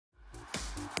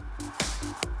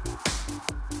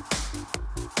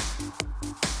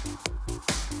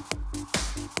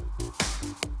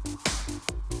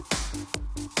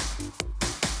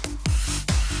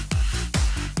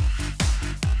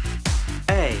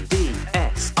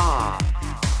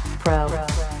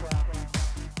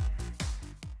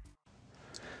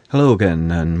Hello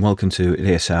again and welcome to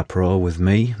ADSR Pro with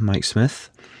me, Mike Smith.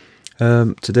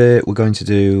 Today we're going to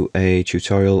do a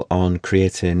tutorial on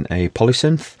creating a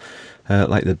polysynth,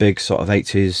 like the big sort of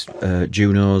 80s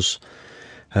Junos.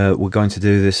 We're going to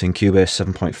do this in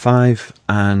Cuabase 7.5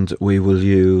 and we will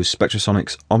use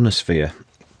Spectrasonics Omnisphere.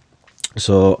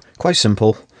 So quite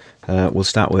simple. We'll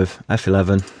start with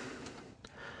F11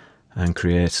 and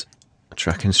create a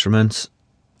track instrument.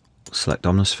 Select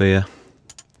Omnisphere.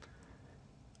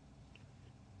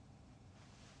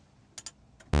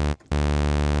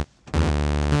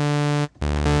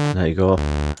 There you go.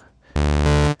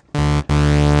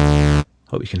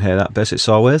 Hope you can hear that basic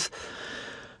saw width.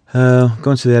 Go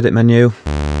into the edit menu.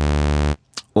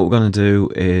 What we're going to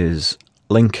do is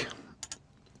link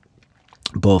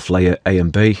both layer A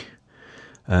and B.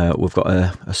 We've got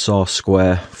a saw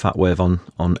square fat wave on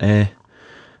A.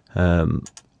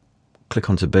 Click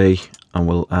onto B and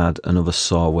we'll add another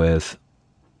saw wave.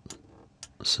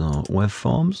 So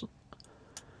waveforms.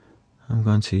 I'm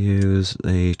going to use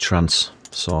the trans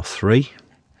saw 3.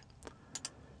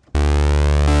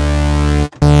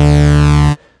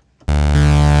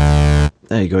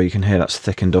 There you go, you can hear that's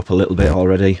thickened up a little bit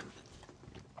already.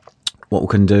 What we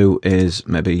can do is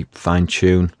maybe fine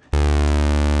tune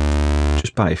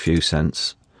just by a few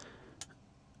cents.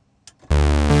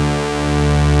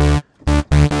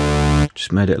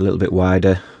 Just made it a little bit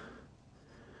wider.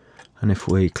 And if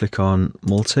we click on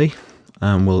multi,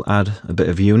 and we'll add a bit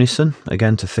of unison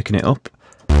again to thicken it up.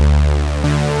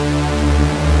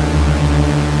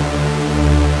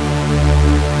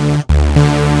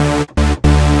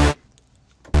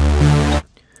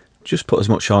 Just put as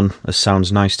much on as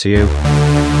sounds nice to you.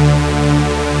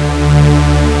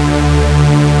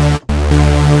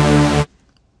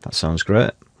 That sounds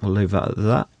great. We'll leave that at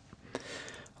that.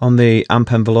 On the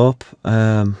amp envelope,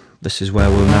 this is where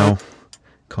we'll now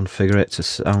configure it to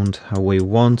sound how we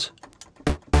want.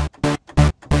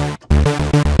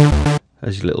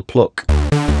 There's your little pluck.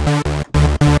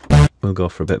 We'll go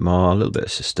for a bit more, a little bit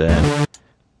of sustain.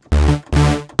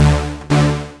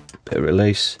 Bit of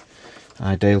release.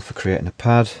 Ideal for creating a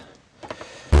pad.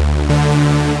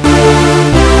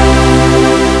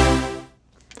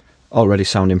 Already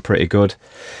sounding pretty good.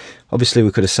 Obviously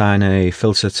we could assign a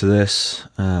filter to this.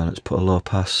 Let's put a low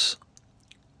pass.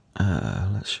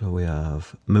 Let's show we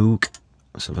have Moog.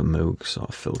 Let's have a Moog sort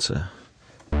of filter.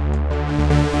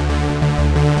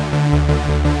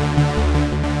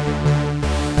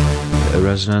 Bit of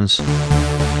resonance.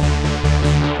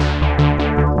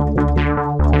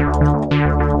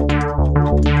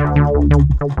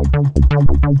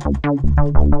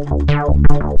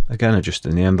 Again,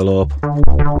 adjusting the envelope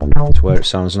to where it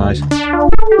sounds nice.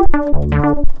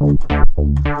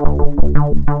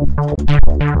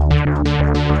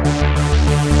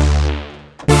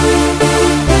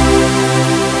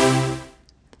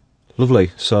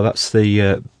 Lovely, so that's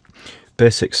the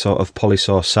basic sort of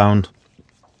polysaw sound.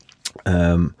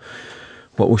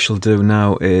 What we shall do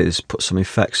now is put some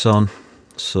effects on.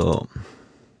 So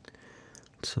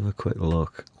let's have a quick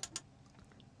look.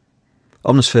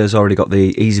 Omnisphere's already got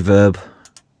the easy verb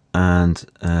and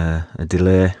a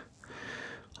delay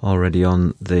already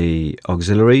on the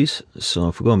auxiliaries. So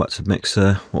if we're going back to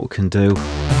mixer, what we can do,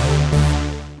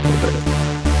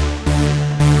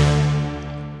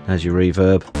 there's your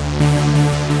reverb.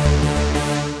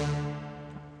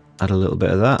 Add a little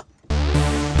bit of that.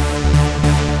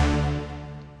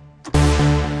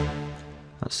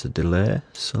 That's the delay,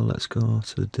 so let's go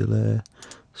to the delay.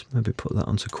 Let's maybe put that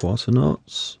onto quarter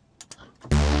notes.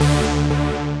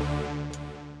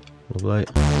 Lovely.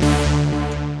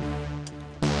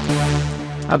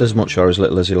 Add as much or as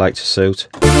little as you like to suit.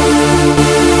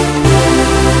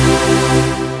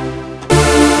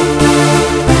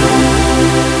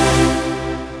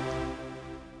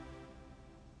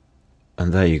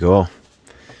 And there you go.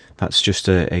 That's just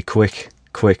a quick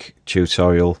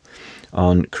tutorial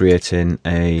on creating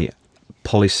a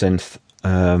polysynth,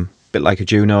 bit like a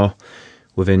Juno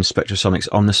within Spectrasonics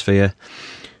Omnisphere.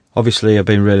 Obviously I've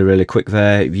been really quick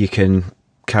there. You can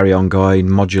carry on going,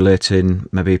 modulating,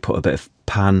 maybe put a bit of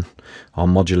pan or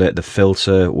modulate the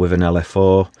filter with an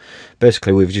LFO.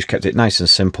 Basically we've just kept it nice and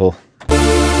simple.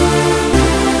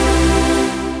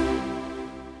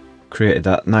 Created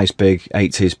that nice big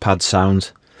 80s pad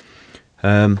sound.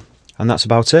 And that's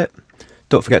about it.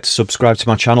 Don't forget to subscribe to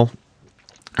my channel.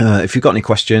 If you've got any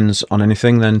questions on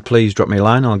anything, then please drop me a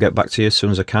line. I'll get back to you as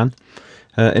soon as I can.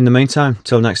 In the meantime,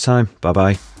 till next time, bye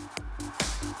bye.